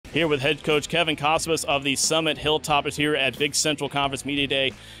Here with head coach Kevin Kostibos of the Summit Hilltoppers here at Big Central Conference Media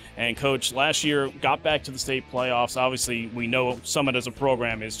Day. And coach, last year got back to the state playoffs. Obviously, we know Summit as a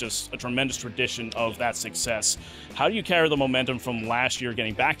program is just a tremendous tradition of that success. How do you carry the momentum from last year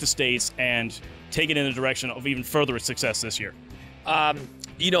getting back to states and take it in the direction of even further success this year?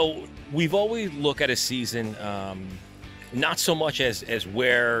 We've always looked at a season not so much as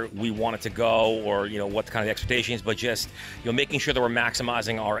where we want it to go or, what kind of expectations, but just, making sure that we're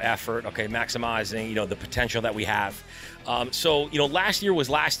maximizing our effort, maximizing, the potential that we have. Last year was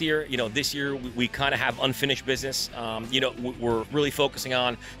last year. This year we kind of have unfinished business. We're really focusing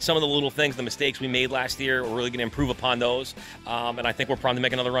on some of the little things, the mistakes we made last year. We're really going to improve upon those, and I think we're primed to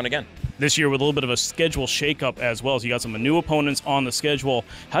make another run again. This year with a little bit of a schedule shakeup as well, as you got some new opponents on the schedule.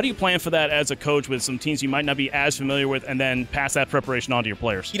 How do you plan for that as a coach with some teams you might not be as familiar with, and then pass that preparation on to your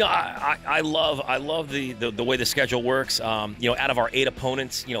players? I love the way the schedule works. Out of our 8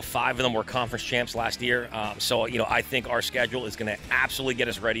 opponents, 5 of them were conference champs last year. I think our schedule is going to absolutely get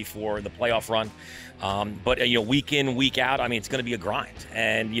us ready for the playoff run. But week in, week out, it's going to be a grind.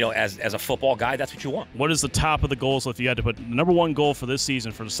 And, as a football guy, that's what you want. What is the top of the goals? If you had to put the number one goal for this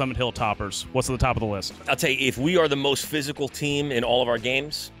season for the Summit Hilltoppers, what's at the top of the list? I'll tell you, if we are the most physical team in all of our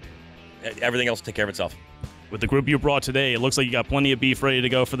games, everything else will take care of itself. With the group you brought today, it looks like you got plenty of beef ready to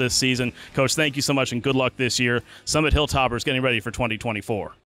go for this season. Coach, thank you so much and good luck this year. Summit Hilltoppers getting ready for 2024.